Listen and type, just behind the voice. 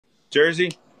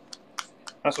Jersey.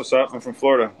 That's what's up. I'm from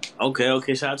Florida.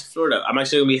 Okay. Shout out to Florida. I'm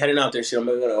actually gonna be heading out there soon. I'm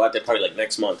gonna go out there probably like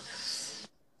next month.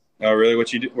 Oh, really?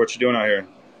 What you doing out here?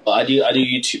 Well, I do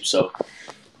YouTube. So.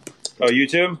 Oh,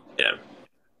 YouTube? Yeah.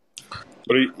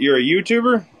 What you're a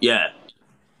YouTuber? Yeah.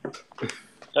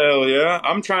 Hell yeah!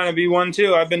 I'm trying to be one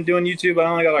too. I've been doing YouTube. I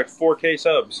only got like 4K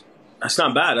subs. That's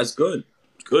not bad. That's good.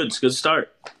 Good. It's a good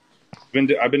start.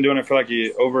 I've been doing it for like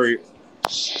over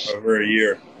a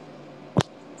year.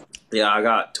 Yeah, I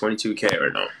got 22K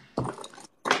right now.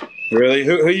 Really?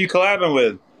 Who you collabing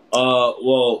with?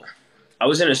 Well, I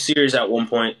was in a series at one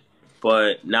point,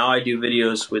 but now I do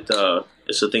videos with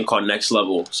it's a thing called Next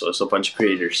Level. So it's a bunch of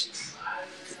creators.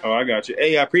 Oh, I got you.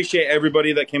 Hey, I appreciate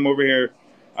everybody that came over here.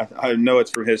 I know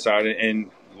it's from his side and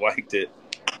liked it.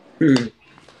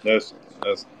 That's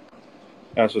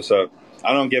what's up.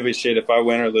 I don't give a shit if I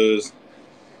win or lose.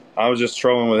 I was just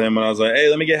trolling with him when I was like, "Hey,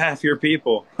 let me get half your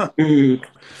people."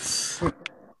 Let's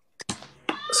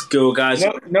go, guys.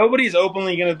 Nobody's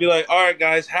openly gonna be like, "All right,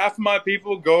 guys, half of my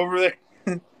people go over there."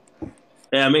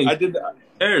 Yeah, I mean, I did that.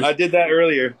 I did that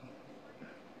earlier.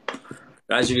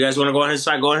 Guys, if you guys want to go on his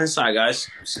side, go on his side, guys.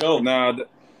 Let's go. No,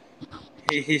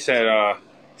 he said,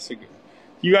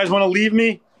 "You guys want to leave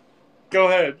me? Go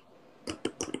ahead."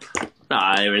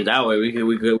 Nah, even that way we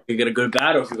could get a good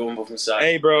battle if we go on both sides.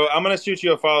 Hey, bro, I'm gonna shoot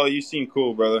you a follow. You seem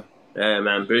cool, brother. Yeah,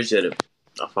 man, appreciate it.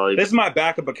 I'll follow you. This is my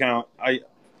backup account. I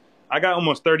got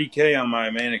almost 30K on my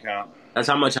main account. That's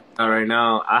how much I got right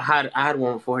now. I had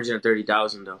one with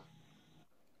 430,000 though,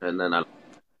 and then I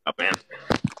banned.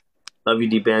 Love you,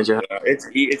 Dbandz. Yeah,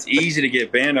 it's easy to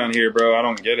get banned on here, bro. I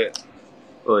don't get it.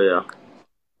 Oh yeah.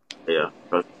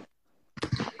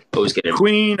 Always get it.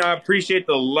 Queen, I appreciate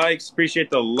the likes.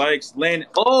 Landon.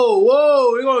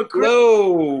 Whoa, we're going crazy.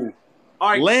 Whoa. All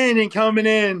right, Landon coming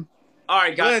in. All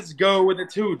right, guys. Let's go with the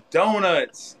 2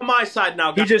 donuts. On my side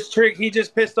now, guys. He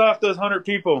just pissed off those 100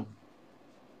 people.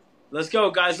 Let's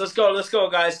go, guys. Let's go,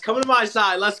 guys. Come to my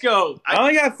side. Let's go. I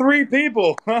only got 3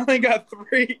 people. I only got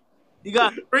 3. You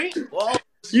got 3? Whoa.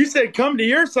 You said come to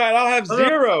your side. I'll have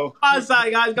 0. Come to my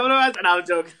side, guys. Come to my side. No, I'm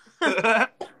joking.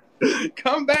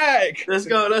 Come back. Let's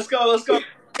go.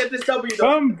 Get this W.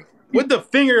 Come with the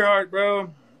finger heart,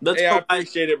 bro. Let's go, I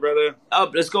appreciate it, brother.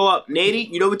 Up. Let's go up. Nady,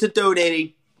 you know what to do,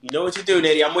 Nady. You know what to do,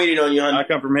 Nady. I'm waiting on you, hon. I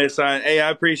come from his side. Hey, I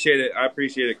appreciate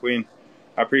it, Queen.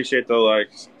 I appreciate the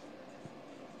likes.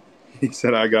 He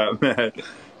said I got mad.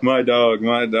 My dog.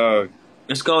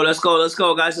 Let's go,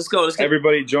 guys. Let's go.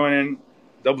 Everybody join in.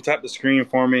 Double tap the screen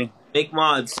for me. Make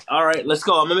mods. All right, let's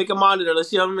go. I'm going to make a monitor. Let's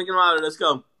see how I'm making a monitor. Let's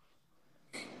go.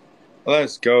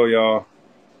 Let's go, y'all.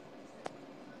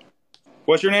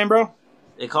 What's your name, bro?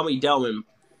 They call me Delman.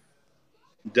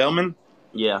 Delman?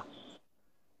 Yeah.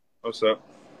 What's up?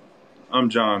 I'm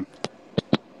John.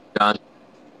 John.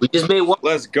 We just made one.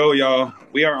 Let's go, y'all.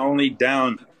 We are only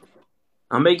down.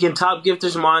 I'm making top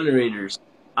gifters moderators.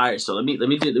 All right, so let me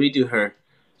do her.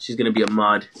 She's gonna be a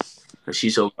mod.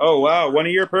 She's so. Oh wow! One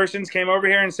of your persons came over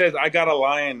here and says, "I got a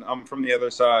lion. I'm from the other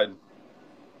side."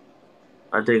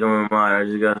 I think I'm a mod. I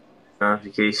just got a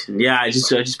notification. Yeah, I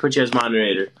just put you as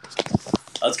moderator.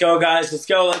 Let's go, guys. Let's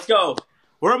go.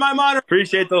 Where are my moderators?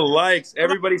 Appreciate the likes.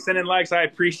 Everybody sending likes. I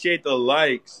appreciate the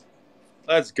likes.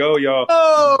 Let's go, y'all.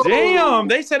 Oh! Damn,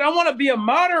 they said I want to be a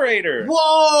moderator.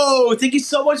 Whoa! Thank you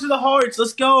so much for the hearts.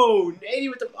 Let's go. Nady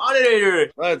with the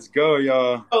moderator. Let's go,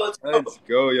 y'all. Oh, let's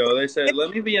go, y'all. They said,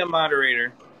 let me be a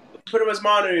moderator. Put him as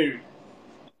moderator.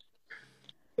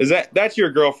 That's your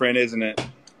girlfriend, isn't it?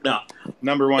 No.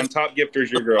 Number 1 top gifter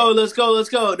is your girl. Oh, let's go.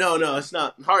 No, it's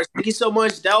not. Hearts. Thank you so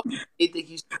much, Del. Thank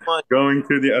you so much. Going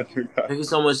to the other guy. Thank you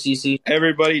so much, CC.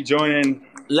 Everybody join in.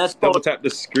 Let's go. Double tap the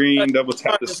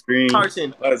screen. Hearts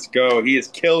in. Let's go. He is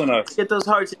killing us. Let's get those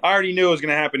hearts in. I already knew it was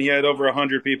going to happen. He had over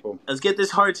 100 people. Let's get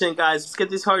this hearts in, guys. Let's get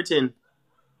this hearts in.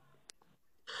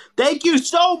 Thank you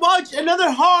so much.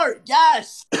 Another heart.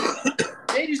 Yes.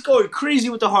 Nady's going crazy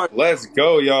with the heart. Let's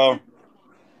go, y'all.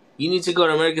 You need to go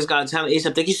to America's Got Talent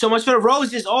ASAP. Thank you so much for the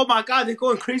roses. Oh, my God. They're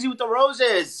going crazy with the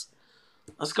roses.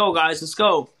 Let's go, guys. Let's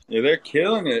go. Yeah, they're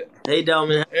killing it. Hey,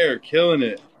 Delman. They're killing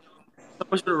it. So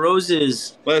much for the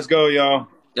roses. Let's go, y'all.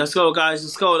 Let's go, guys.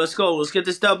 Let's go. Let's get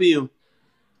this W.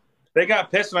 They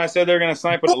got pissed when I said they're going to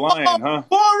snipe with a lion, huh?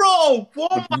 Whoa,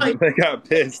 my. They got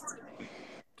pissed.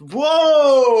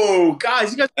 Whoa.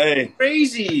 Guys, you guys are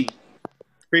crazy.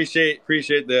 Appreciate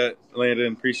that,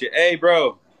 Landon. Hey,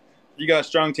 bro. You got a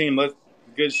strong team.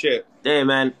 Good shit. Hey,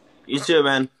 man. You too,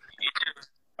 man.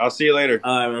 I'll see you later.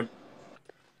 All right,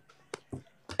 man.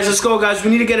 Let's go, guys.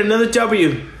 We need to get another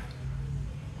W.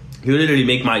 You literally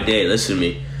make my day. Listen to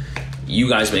me. You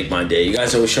guys make my day. You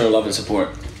guys always showing love and support.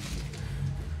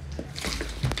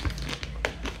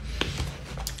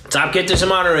 Top gift is a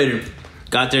moderator.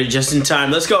 Got there just in time.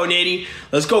 Let's go, Nady.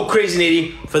 Let's go crazy,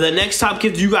 Nady. For the next top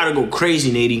gift, you gotta go crazy,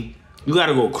 Nady. You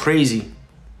gotta go crazy.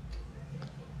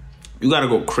 You gotta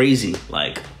go crazy.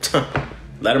 Like,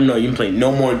 let them know you can play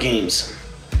no more games.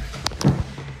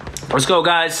 Let's go,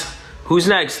 guys. Who's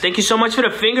next? Thank you so much for the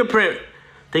fingerprint.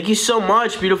 Thank you so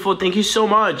much, beautiful. Thank you so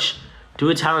much. Do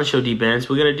a talent show, D-Bandz.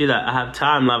 We're gonna do that. I have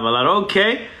time, Lava.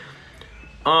 Okay.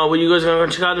 When you guys gonna go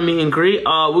to Chicago meet and greet?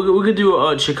 We could do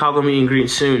a Chicago meet and greet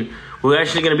soon. We're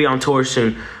actually gonna be on tour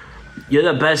soon. You're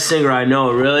the best singer I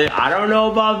know, really. I don't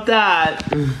know about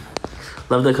that.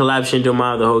 Love the collab, Shindo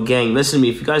Mile, the whole gang. Listen to me,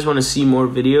 if you guys want to see more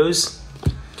videos,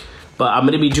 but I'm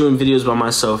gonna be doing videos by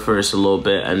myself first a little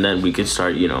bit, and then we can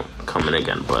start, you know, coming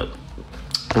again. But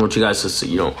I want you guys to see,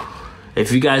 you know,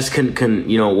 if you guys can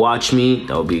you know, watch me,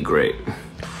 that would be great.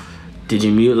 Did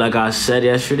you mute like I said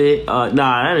yesterday?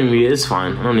 Nah, I didn't mute. It's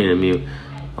fine. I don't need to mute.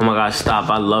 Oh my God, stop.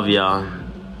 I love y'all.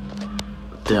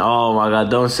 Oh my God,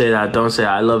 don't say that. Don't say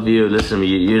that. I love you. Listen to me.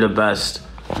 You're the best.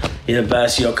 You're the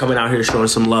best. Yo, coming out here showing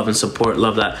some love and support.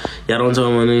 Love that. Y'all don't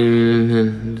tell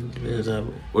me.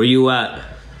 Where you at?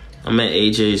 I'm at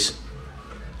AJ's.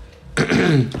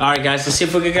 All right, guys. Let's see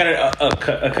if we can get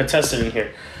a contestant in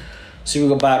here. See if we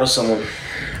can battle someone.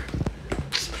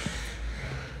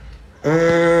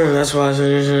 That's why I said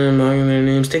their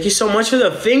names. Thank you so much for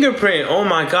the fingerprint. Oh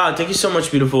my God, thank you so much,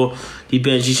 beautiful.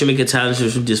 D-Bandz, you should make a talent show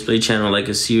display channel, like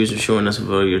a series of showing us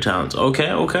about your talents.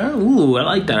 Okay. Ooh, I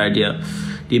like that idea.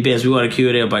 D-Bandz, we want a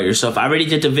Q&A about yourself. I already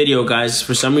did the video, guys.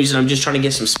 For some reason, I'm just trying to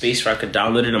get some space where I could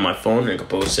download it on my phone and I could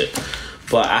post it.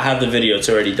 But I have the video. It's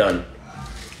already done.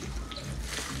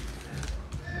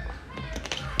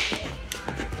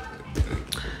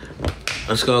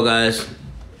 Let's go, guys.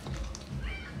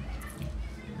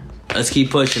 Let's keep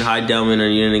pushing. Hi, Delman. Are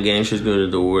you in the game? She's going to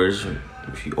the worst.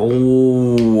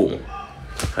 Oh.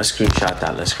 Let's screenshot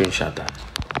that. Let's screenshot that.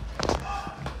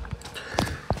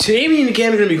 Today, me and the gang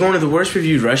are going to be going to the worst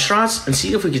reviewed restaurants and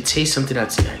see if we could taste something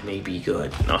that's maybe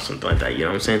good. Or something like that. You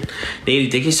know what I'm saying?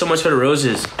 Nady, thank you so much for the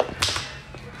roses.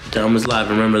 Delman's live.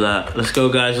 Remember that. Let's go,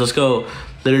 guys. Let's go.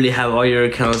 Literally have all your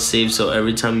accounts saved, so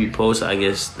every time you post, I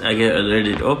get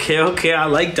alerted. Okay. I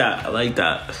like that. I like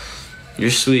that. You're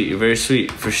sweet. You're very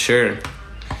sweet, for sure.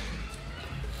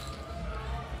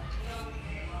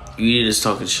 You need a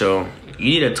talking show. You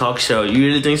need a talk show. You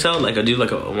really think so? Like I do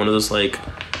like one of those like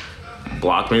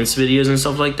Blockman's videos and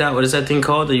stuff like that. What is that thing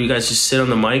called? That you guys just sit on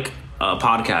the mic?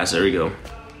 Podcast. There we go.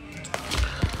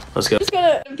 Let's go. Just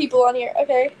gonna people on here.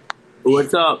 Okay.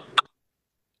 What's up?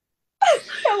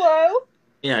 Hello.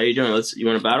 Yeah, how you doing? You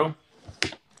want to battle?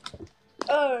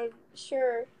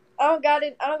 Sure. I don't got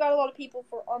a lot of people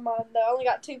on mine though. I only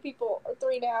got 2 people or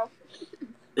 3 now.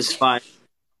 It's fine.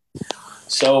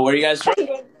 So where are you guys from?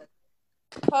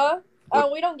 Huh?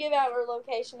 We don't give out our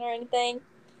location or anything.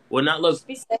 Well, not look. Just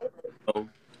be safe. Oh,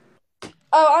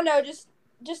 I know. Just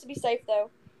to be safe though.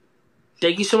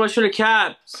 Thank you so much for the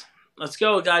caps. Let's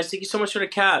go, guys. Thank you so much for the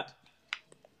cap.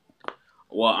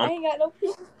 Well, I ain't got no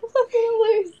people. I'm gonna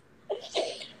lose.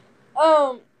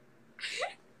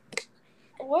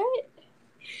 What?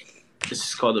 This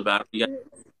is called the battle. You got it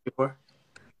before?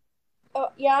 Oh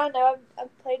yeah, I know.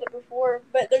 I've played it before,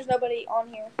 but there's nobody on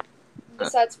here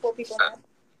besides 4 people now.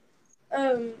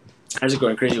 How's it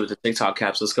going crazy with the TikTok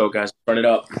caps? Let's go, guys. Run it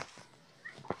up.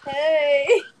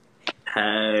 Hey.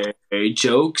 Hey,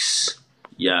 jokes.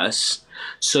 Yes.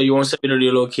 So you want to send me to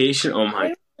your location? Oh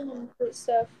my.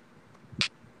 Stuff.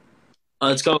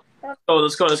 Let's go.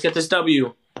 Let's go. Let's get this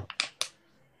W.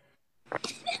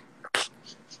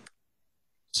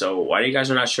 So why you guys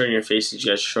are not showing your faces?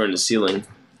 You guys are showing the ceiling.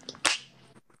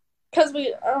 Cause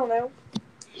I don't know.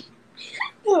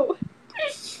 No.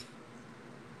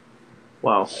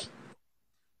 Wow.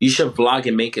 You should vlog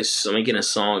and making a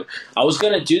song. I was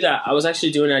gonna do that. I was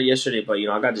actually doing that yesterday, but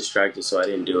I got distracted, so I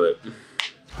didn't do it.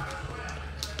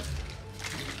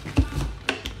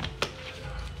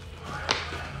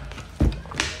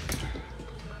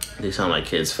 They sound like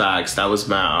kids. Facts. That was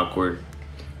mad awkward.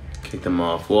 Kick them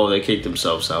off. Well, they kicked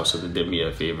themselves out, so they did me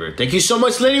a favor. Thank you so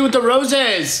much, Lady with the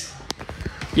roses.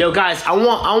 Yo, guys, I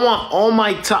want all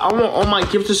my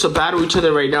gifters to battle each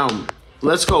other right now.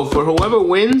 Let's go. For whoever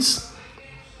wins,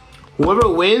 I'm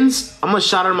gonna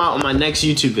shout them out on my next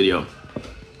YouTube video.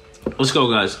 Let's go,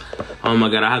 guys. Oh my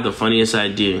God, I had the funniest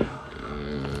idea.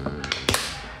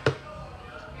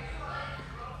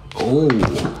 Oh.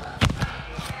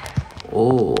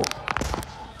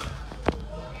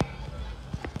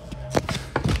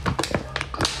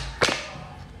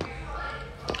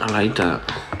 I like that.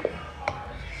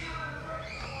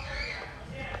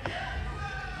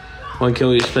 When can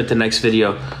we expect the next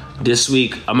video? this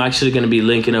week, I'm actually going to be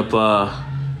linking up...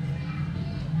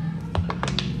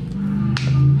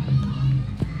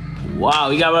 Wow,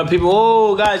 we got my people.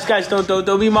 Oh, guys,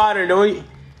 don't be modern.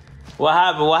 What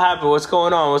happened? What's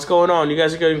going on? You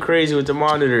guys are getting crazy with the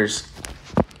monitors.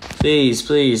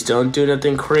 Please, don't do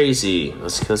nothing crazy.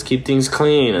 Let's keep things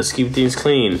clean.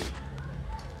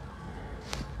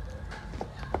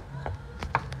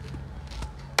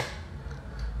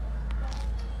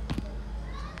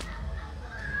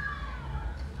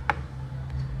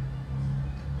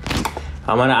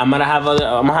 I'm gonna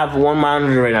have one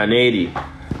monitor right now, 80.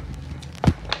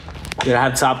 Gonna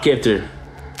have top gifter.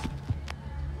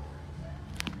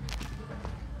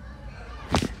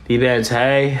 Dbandz,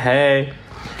 hey.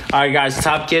 Alright guys,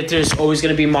 top gifter is always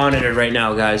gonna be monitored right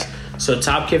now, guys. So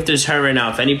top gifter's her right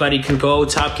now. If anybody can go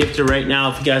top gifter right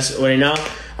now, if you guys right now,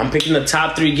 I'm picking the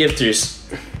top 3 gifters.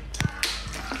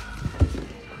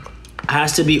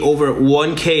 Has to be over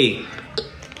 1K.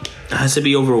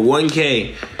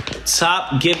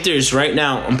 Top gifters right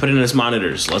now. I'm putting as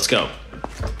monitors. Let's go.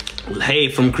 Hey,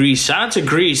 from Greece. Shout out to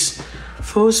Greece.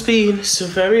 Full speed, so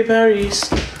very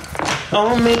berries.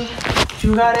 On me,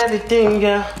 you got everything,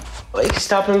 yeah. Like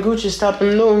stopping Gucci,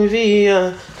 stopping Louis V,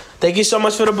 yeah. Thank you so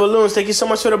much for the balloons.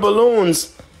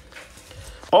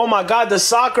 Oh my God, the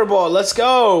soccer ball. Let's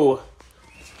go.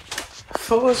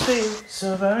 Full speed,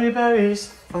 so very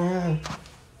berries.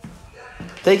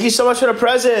 Thank you so much for the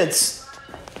presents.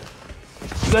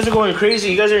 You guys are going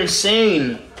crazy. You guys are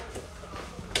insane.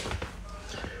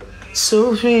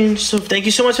 So thank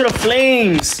you so much for the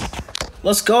flames.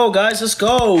 Let's go, guys. Let's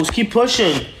go. Let's keep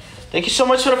pushing. Thank you so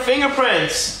much for the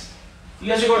fingerprints. You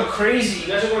guys are going crazy.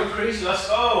 Let's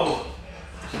go.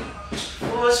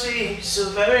 Must be so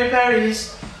very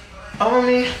berries.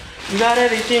 Only you got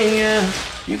everything, yeah.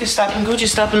 You can stop in Gucci,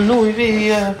 stop in Louis V,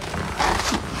 yeah.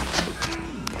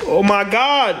 Oh my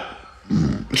God.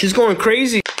 She's going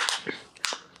crazy.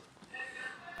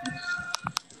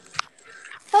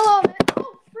 Hello, man.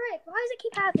 Oh, frick. Why does it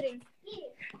keep happening?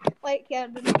 Wait,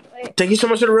 wait. Thank you so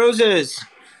much for the roses.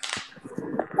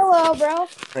 Hello, bro.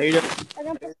 How you doing? I'm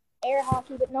gonna play air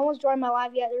hockey, but no one's joined my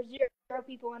live yet. There's 0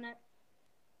 people in it.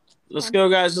 Let's go,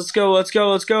 guys. Let's go.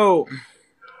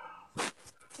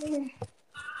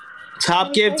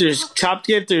 Top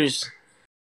gifters.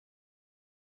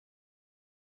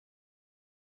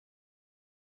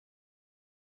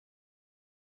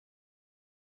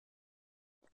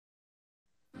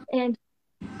 And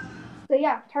so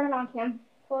yeah, turn it on, Cam.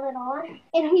 Put it on.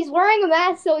 And he's wearing a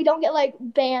mask so we don't get like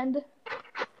banned.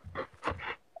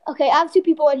 Okay, I have 2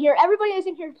 people in here. Everybody that's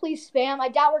in here, please spam. I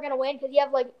doubt we're gonna win because he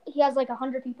has like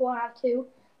 100 people and I have 2.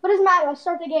 But it doesn't matter. Let's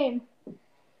start the game.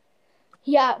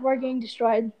 Yeah, we're getting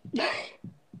destroyed.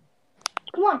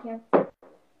 Come on, Cam.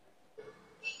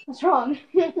 What's wrong?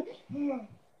 You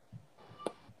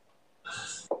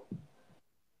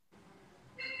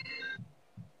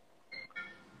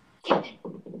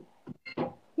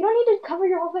don't need to cover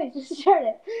your whole face. Just share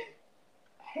it.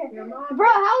 Bro,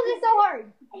 how is it so hard?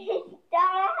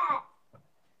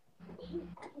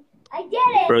 I did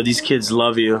it. Bro, these kids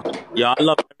love you. Yeah, I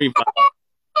love everybody.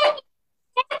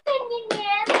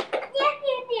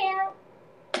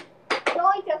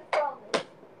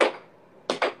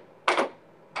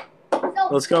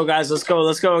 Let's go, guys. Let's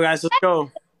go. 6 points.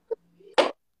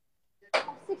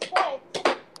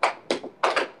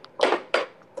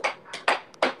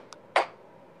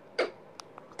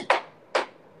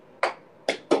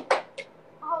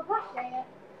 Oh, gosh dang it.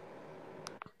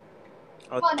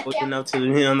 I was looking up to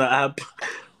me on the app.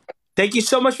 Thank you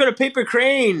so much for the paper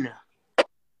crane.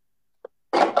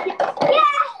 Yeah!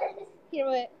 Here,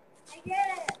 wait. I did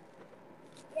it.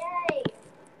 Yay.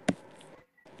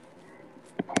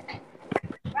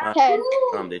 Okay.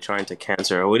 They're trying to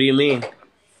cancel her. What do you mean?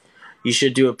 You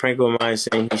should do a prank with Maya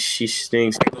saying she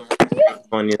stinks.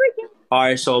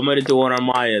 Alright, so I'm gonna do one on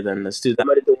Maya then. Let's do that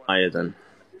on Maya then.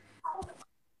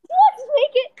 Let's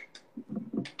make it.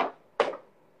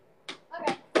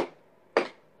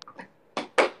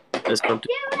 Let's go.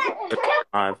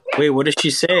 Wait, what did she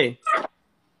say?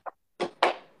 I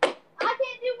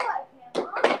can't do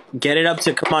what? Get it up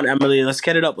to, come on, Emily. Let's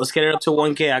get it up. Let's get it up to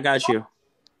 1K. I got you.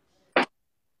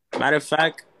 Matter of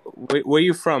fact, where are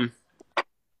you from?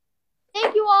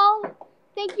 Thank you all.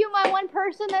 Thank you, my one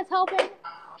person that's helping.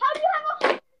 How do you have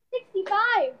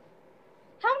 165?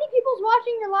 How many people's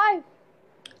watching your live?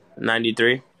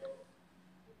 93.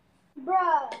 Bruh,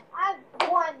 I have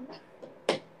 1.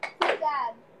 So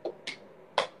sad.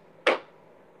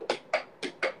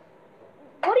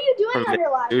 What are you doing on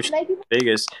your live?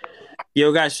 Vegas.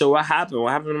 Yo, guys, so what happened?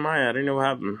 What happened to Maya? I didn't know what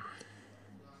happened.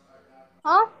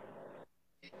 Huh?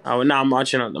 Oh, no, I'm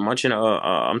watching. I'm watching.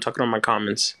 I'm talking on my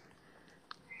comments.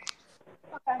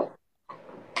 Okay.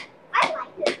 I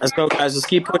like it. Let's go, guys. Let's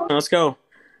keep pushing. Let's go.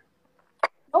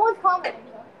 No one's commenting.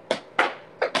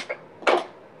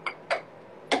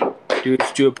 Dude,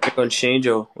 let's do a pick on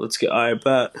Shanjo. Let's get. I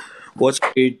bet. What's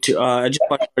great? I just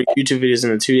watched our YouTube videos in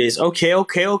the 2 days. Okay. I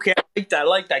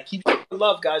like that. Keep showing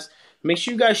love, guys. Make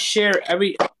sure you guys share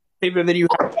every favorite video.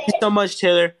 Thank you so much,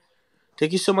 Taylor.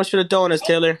 Thank you so much for the donuts,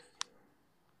 Taylor.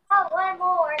 Oh, one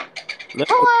more.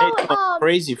 Hello,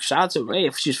 crazy. Shout out to Ray.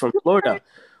 She's from Florida.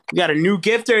 We got a new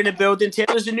gifter in the building.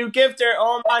 Taylor's a new gifter.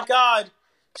 Oh my God.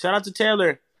 Shout out to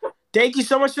Taylor. Thank you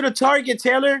so much for the target,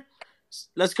 Taylor.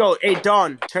 Let's go. Hey,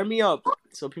 Dawn, turn me up.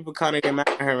 So people kind of get mad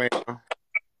at her right now.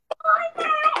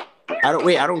 I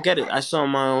don't get it. I saw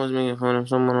mine was making fun of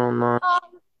someone online.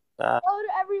 Hello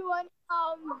to everyone.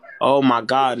 Oh my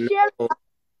God. No.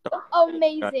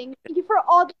 Amazing. Thank you for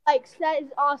all the likes. That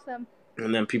is awesome.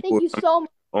 And then people. Thank you so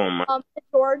much. Oh my.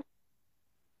 George.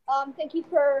 Thank you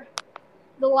for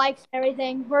the likes and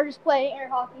everything. We're just playing air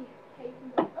hockey. Why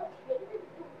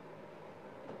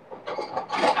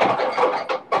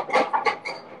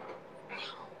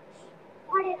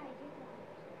did I do that?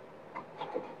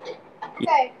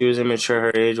 Okay. She was immature.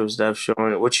 Her age was deaf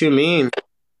showing it. What you mean?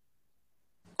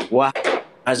 What?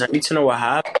 Guys, I need to know what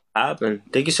happened.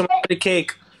 Thank you so much for the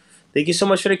cake. Thank you so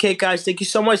much for the cake, guys. Thank you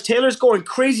so much. Taylor's going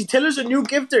crazy. Taylor's a new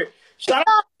gifter. Shout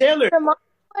out to Taylor. What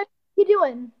are you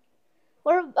doing?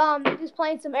 We're just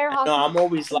playing some air hockey. No, I'm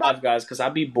always live, guys, because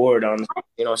I'd be bored on,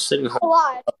 sitting home.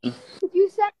 Live. If you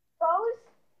send Rose,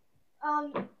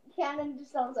 Cannon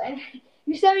just sounds like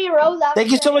you send me a Rose.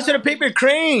 Thank you so much for the paper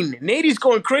crane. Nady's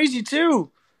going crazy too.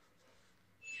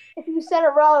 If you send a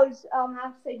Rose, I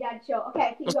have to say Dad show.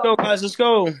 Okay, keep Let's going. go, guys. Let's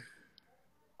go. And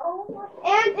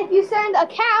if you send a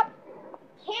cap,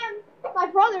 my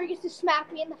brother gets to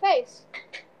smack me in the face.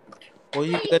 Well,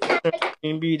 you guys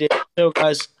be there. So,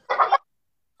 guys. I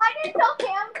didn't tell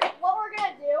Cam what we're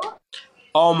gonna do.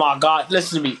 Oh my God!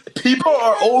 Listen to me. People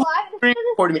are over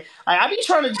recording me. I be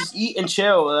trying to just eat and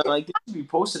chill. Like they should be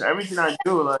posting everything I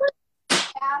do. Like.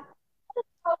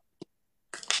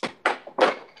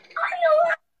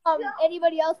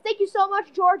 Anybody else? Thank you so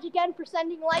much, George, again for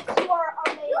sending likes. You are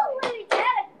amazing.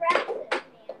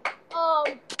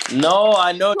 No,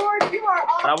 I know. George, you are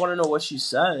awesome. I want to know what she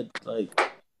said. Like,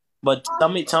 but tell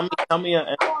me,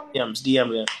 DM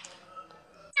me.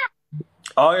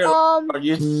 Oh,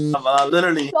 you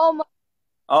literally. So much.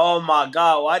 Oh my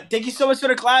God! Why? Thank you so much for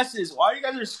the classes. Why are you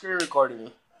guys are screen recording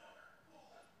me?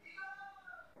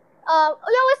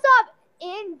 What's up?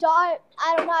 I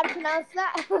don't know how to pronounce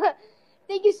that.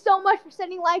 Thank you so much for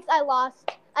sending likes. I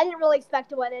lost. I didn't really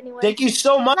expect to win anyway. Thank you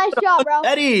so much. Nice job, bro.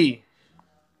 Eddie.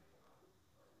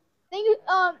 Thank you.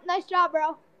 Nice job,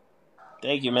 bro.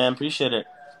 Thank you, man. Appreciate it.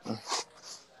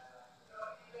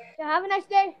 Yeah, have a nice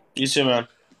day. You too, man.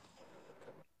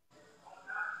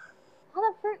 How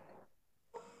the frick?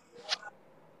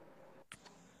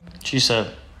 She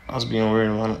said I was being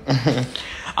weird about it.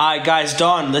 Alright, guys,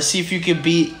 Dawn, let's see if you can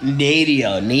beat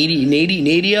Nadia.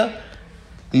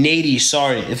 Nady,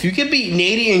 sorry. If you can beat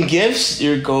Nady in gifts,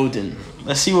 you're golden.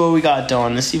 Let's see what we got,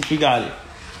 Dawn. Let's see if we got it.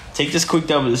 Take this quick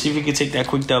W. Let's see if we can take that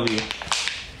quick W.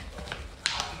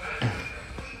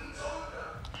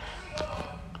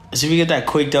 Let's see if we get that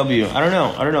quick W. I don't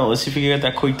know. Let's see if we can get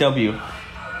that quick W.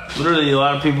 Literally, a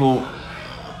lot of people.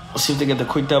 Let's see if they get the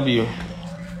quick W.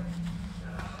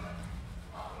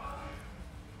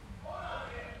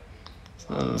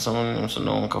 So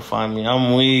no one can find me.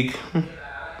 I'm weak.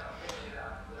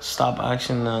 Stop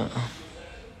acting that.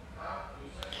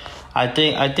 I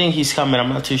think he's coming. I'm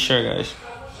not too sure, guys.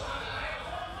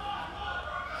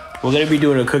 We're gonna be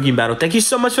doing a cooking battle. Thank you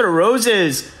so much for the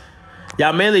roses.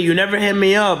 Yamele, you never hit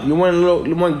me up. You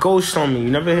went ghost on me. You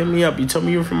never hit me up. You told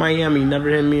me you were from Miami. You never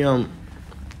hit me up.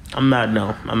 I'm mad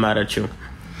now. I'm mad at you.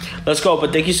 Let's go.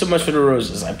 But thank you so much for the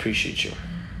roses. I appreciate you.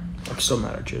 I'm so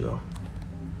mad at you though.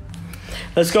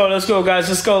 Let's go, guys.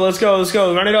 Let's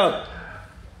go. Run it up.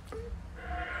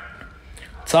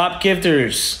 Top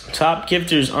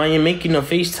gifters. I am making a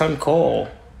FaceTime call.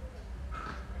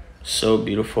 So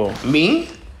beautiful. Me?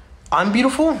 I'm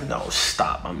beautiful? No,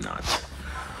 stop. I'm not.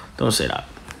 Don't say that.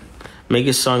 Make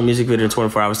a song music video in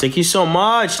 24 hours. Thank you so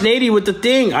much. Nady with the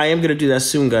thing. I am going to do that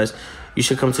soon, guys. You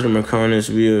should come to the Merconis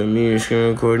view. Me and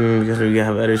screen recording because we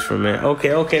have edits from it.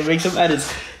 Okay. Make some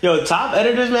edits. Yo, top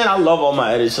editors, man. I love all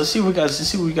my edits. Let's see what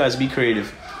you guys be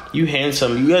creative. You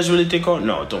handsome. You guys really think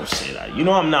no, don't say that. You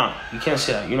know I'm not. You can't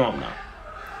say that. You know I'm not.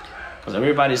 Because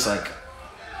everybody's like,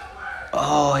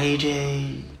 oh,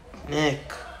 AJ,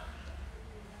 Nick.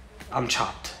 I'm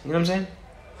chopped. You know what I'm saying?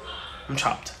 I'm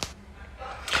chopped.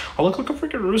 I look like a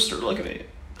freaking rooster. Look at me.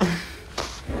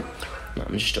 No,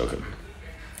 I'm just joking.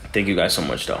 Thank you guys so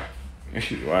much, though.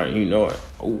 You know it.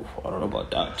 Oh, I don't know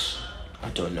about that. I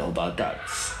don't know about that.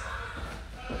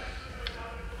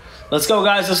 Let's go,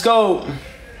 guys. Let's go.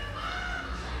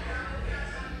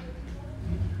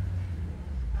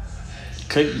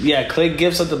 Click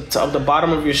gifts at the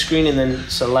bottom of your screen and then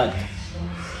select.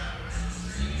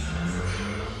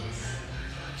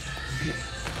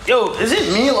 Yo, is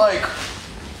it me, like,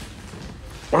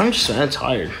 I'm just so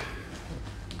tired.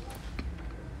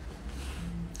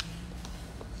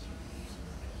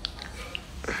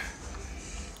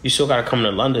 You still gotta come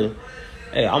to London.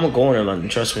 Hey, I'm gonna go to London,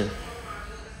 trust me.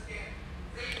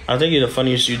 I think you're the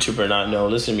funniest YouTuber not. No,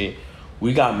 listen to me.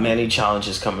 We got many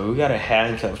challenges coming. We got a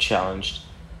handcuff challenge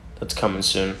that's coming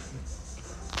soon.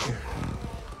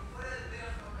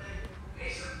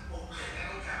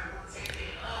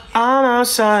 I'm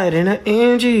outside in an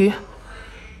AMG.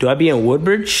 Do I be in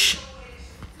Woodbridge?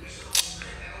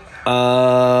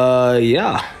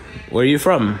 Yeah. Where are you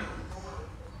from?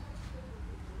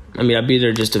 I mean, I'd be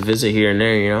there just to visit here and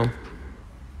there, you know?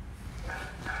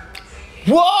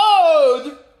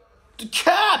 Whoa! The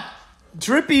cat!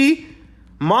 Drippy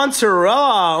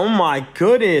Mozzarella. Oh my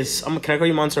goodness. Can I call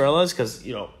you Mozzarellas? Because,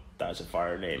 you know, that's a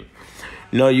fire name.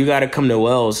 No, you gotta come to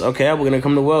Wells. Okay, we're gonna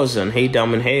come to Wells then. Hey,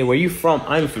 Diamond. Hey, where you from?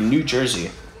 I'm from New Jersey.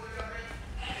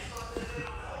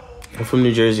 I'm from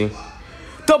New Jersey.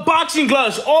 The boxing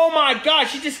gloves. Oh my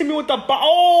gosh, she just hit me with the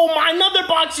another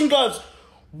boxing gloves.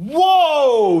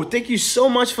 Whoa! Thank you so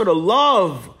much for the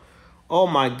love. Oh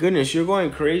my goodness, you're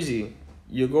going crazy.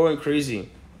 You're going crazy.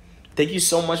 Thank you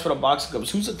so much for the boxing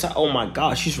gloves. Who's the top? Oh my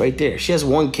gosh, she's right there. She has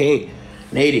 1K.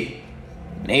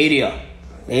 Nadia,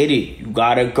 you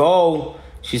gotta go.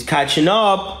 She's catching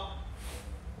up.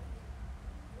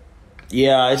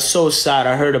 Yeah, it's so sad.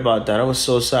 I heard about that. I was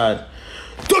so sad.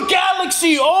 The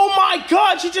Galaxy! Oh my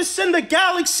god, she just sent the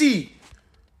Galaxy!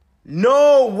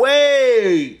 No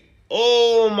way!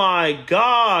 Oh my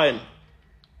god.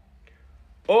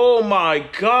 Oh my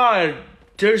god.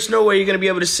 There's no way you're gonna be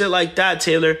able to sit like that,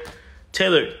 Taylor.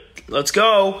 Taylor, let's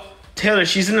go. Taylor,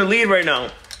 she's in the lead right now.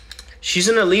 She's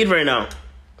in the lead right now.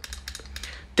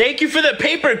 Thank you for the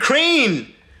paper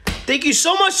crane. Thank you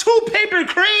so much. 2 paper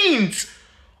cranes.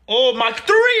 Oh my,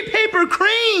 3 paper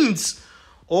cranes.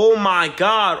 Oh my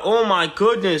god. Oh my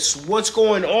goodness. What's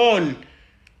going on?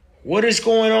 What is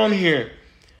going on here?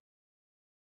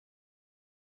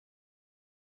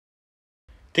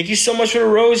 Thank you so much for the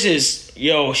roses.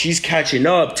 Yo, she's catching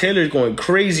up. Taylor's going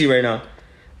crazy right now.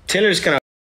 Taylor's gonna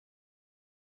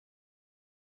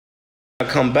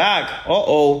come back.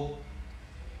 Uh-oh.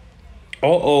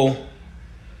 Uh-oh.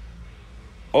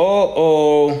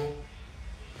 Uh-oh.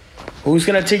 Who's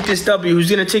gonna take this W? Who's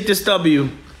gonna take this W?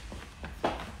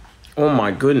 Oh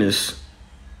my goodness.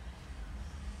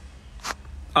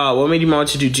 What made you want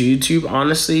to do to YouTube?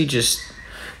 Honestly, just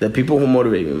the people who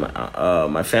motivate me,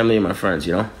 my family and my friends,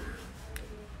 you know?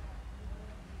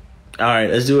 All right,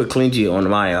 let's do a clean G on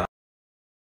my,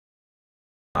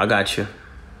 I got you.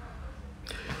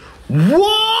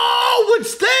 Whoa,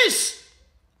 what's this?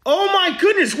 Oh my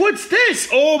goodness, what's this?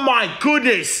 Oh my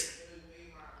goodness.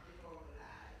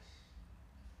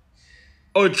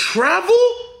 A travel?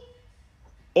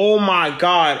 Oh my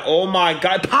god, oh my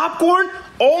god. Popcorn?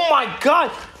 Oh my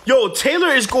god. Yo, Taylor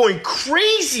is going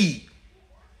crazy.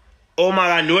 Oh my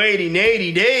god,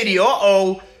 Nady,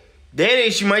 uh-oh. Daddy,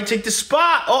 she might take the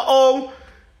spot. Uh-oh.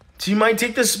 She might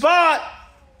take the spot.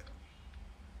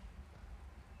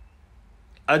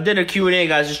 I did a Q&A,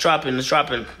 guys. It's dropping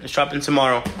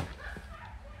tomorrow.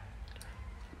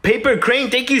 Paper Crane,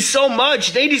 thank you so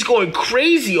much. Dady's going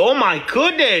crazy. Oh my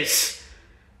goodness.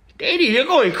 Dady, you're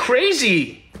going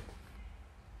crazy.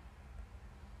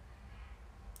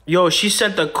 Yo, she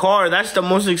sent the car. That's the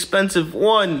most expensive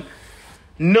one.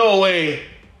 No way.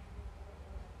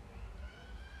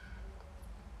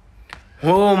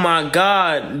 Oh my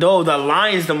god. No, the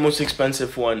Lion's the most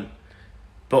expensive one.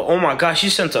 But oh my god, she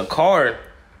sent a card.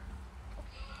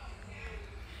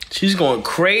 She's going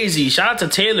crazy. Shout out to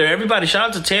Taylor. Everybody, shout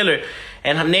out to Taylor.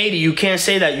 And Nady, you can't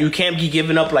say that. You can't be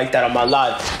giving up like that on my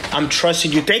live. I'm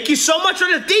trusting you. Thank you so much for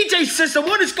the DJ system.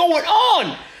 What is going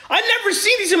on? I've never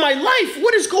seen these in my life.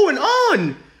 What is going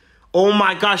on? Oh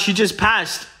my gosh, she just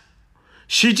passed.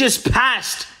 She just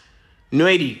passed.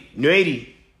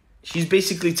 Nady. She's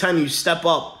basically telling you, step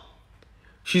up.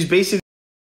 She's basically...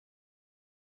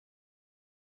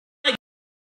 Oh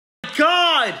my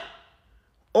god.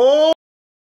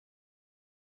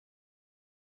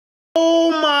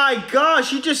 Oh my gosh,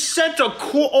 she just sent a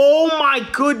call. Oh my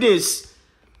goodness.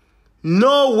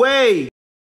 No way.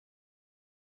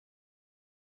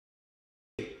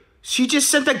 She just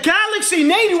sent the galaxy.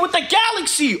 Nady with the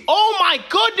galaxy. Oh, my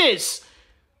goodness.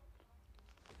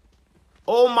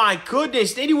 Oh, my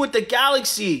goodness. Nady with the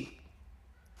galaxy.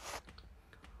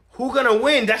 Who gonna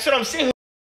win? That's what I'm saying.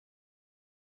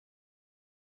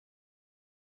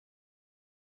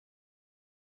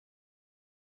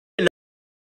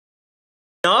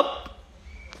 Up?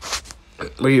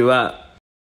 Where you at?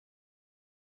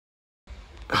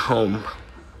 Home.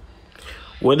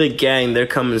 With a gang, they're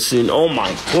coming soon. Oh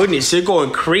my goodness, they're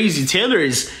going crazy.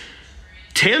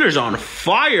 Taylor's on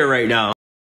fire right now.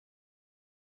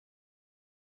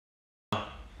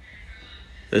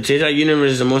 The Chase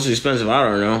Universe is the most expensive. I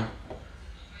don't know.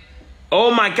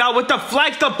 Oh my god, with the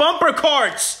flags, the bumper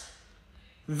carts!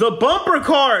 The bumper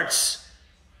carts!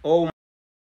 Oh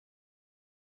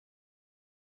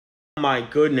my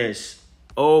goodness.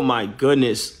 Oh my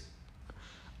goodness.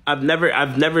 I've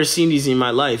never seen these in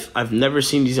my life. I've never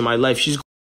seen these in my life. She's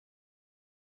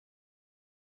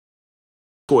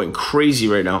going crazy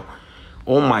right now.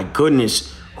 Oh my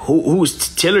goodness.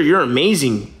 Who's Taylor? You're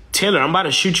amazing. Taylor, I'm about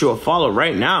to shoot you a follow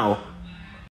right now.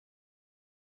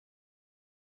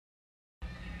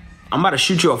 I'm about to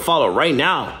shoot you a follow right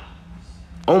now.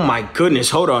 Oh my goodness.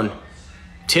 Hold on.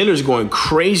 Taylor's going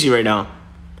crazy right now.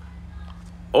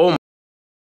 Oh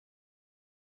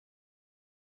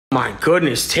my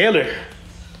goodness, Taylor.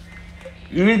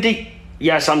 You didn't think...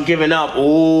 Yes, I'm giving up.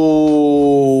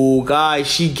 Oh, guys,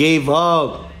 she gave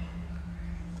up.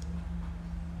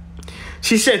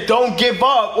 She said, don't give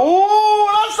up.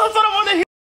 Oh, that's what I want to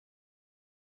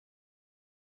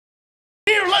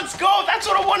hear. Let's go. That's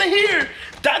what I want to hear.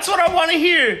 That's what I want to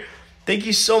hear. Thank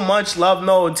you so much, love.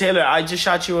 No, Taylor, I just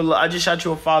shot you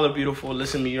a follow, beautiful.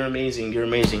 Listen to me, you're amazing. You're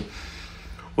amazing.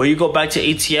 Will you go back to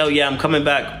ATL? Yeah, I'm coming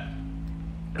back.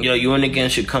 Yo, you and again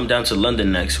should come down to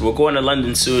London next. We're going to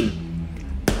London soon.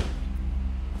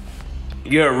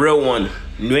 You're a real one.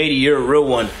 Nady, you're a real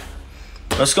one.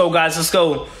 Let's go, guys. Let's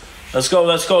go. Let's go,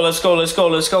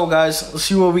 guys. Let's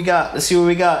see what we got. Listen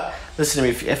to me.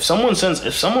 If someone sends a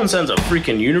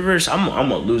freaking universe, I'm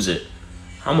gonna lose it.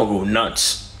 I'm gonna go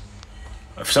nuts.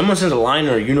 If someone sends a line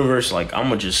or a universe, like, I'm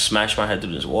gonna just smash my head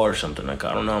through this wall or something. Like,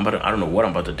 I don't know. I don't know what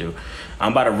I'm about to do.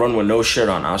 I'm about to run with no shirt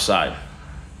on outside.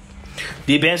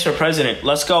 Dbandz for president.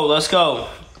 Let's go. Let's go,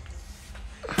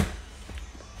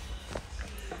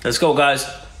 guys.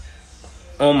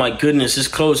 Oh my goodness, it's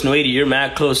close. Nady, you're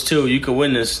mad close too. You could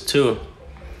win this too.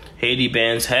 Hey,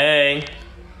 Dbandz. Hey.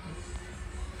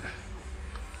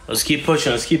 Let's keep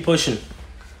pushing. Let's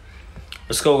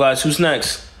go, guys. Who's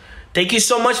next? Thank you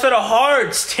so much for the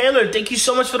hearts. Taylor, thank you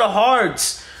so much for the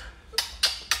hearts.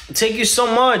 Thank you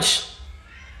so much.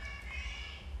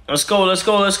 Let's go.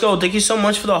 Thank you so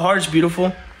much for the hearts,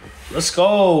 beautiful. Let's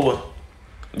go.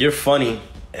 You're funny.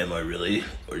 Am I really?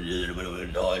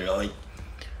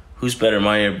 Who's better,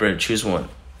 Maya or Brett? Choose one.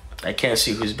 I can't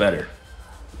see who's better.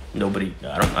 Nobody.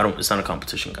 I don't. It's not a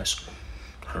competition, guys.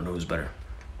 I don't know who's better.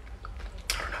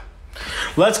 I don't know.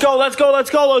 Let's go. Let's get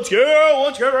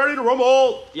ready to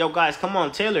rumble. Yo, guys, come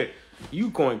on, Taylor. You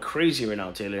going crazy right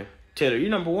now, Taylor. Taylor, you're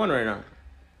number one right now.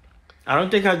 I don't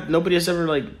think nobody has ever,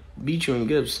 like, beat you in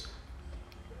Gibbs.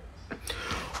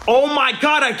 Oh, my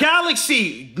God, a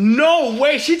galaxy. No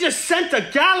way. She just sent a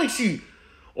galaxy.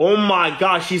 Oh, my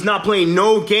gosh. She's not playing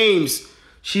no games.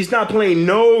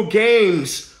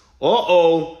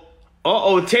 Uh-oh.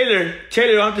 Taylor,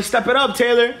 you have to step it up,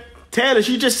 Taylor. Taylor,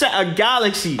 she just sent a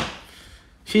galaxy.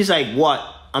 She's like, what?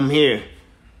 I'm here.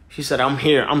 She said, I'm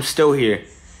here. I'm still here.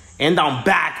 And I'm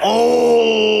back.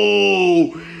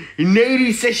 Oh,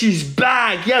 Nady says she's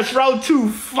back. Yes, round 2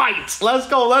 fights. Let's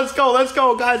go,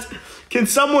 guys. Can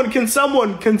someone?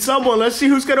 Let's see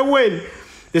who's gonna win.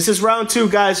 This is round 2,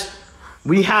 guys.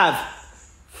 We have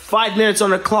 5 minutes on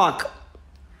the clock.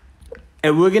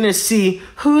 And we're gonna see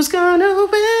who's gonna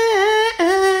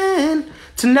win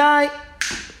tonight.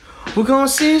 We're gonna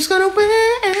see who's gonna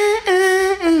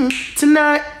win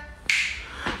tonight.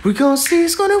 We're gonna see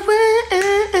who's gonna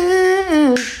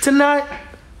win tonight.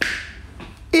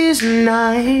 Is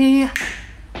night.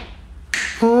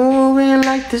 Moving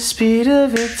like the speed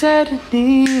of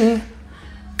eternity.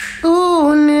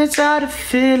 Ooh, and it's hard to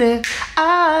feel it.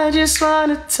 I just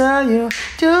wanna tell you,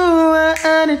 do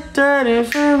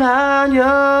anything around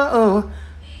you.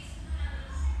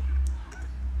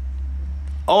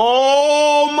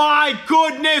 Oh my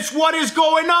goodness, what is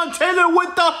going on? Taylor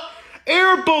with the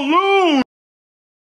air balloon.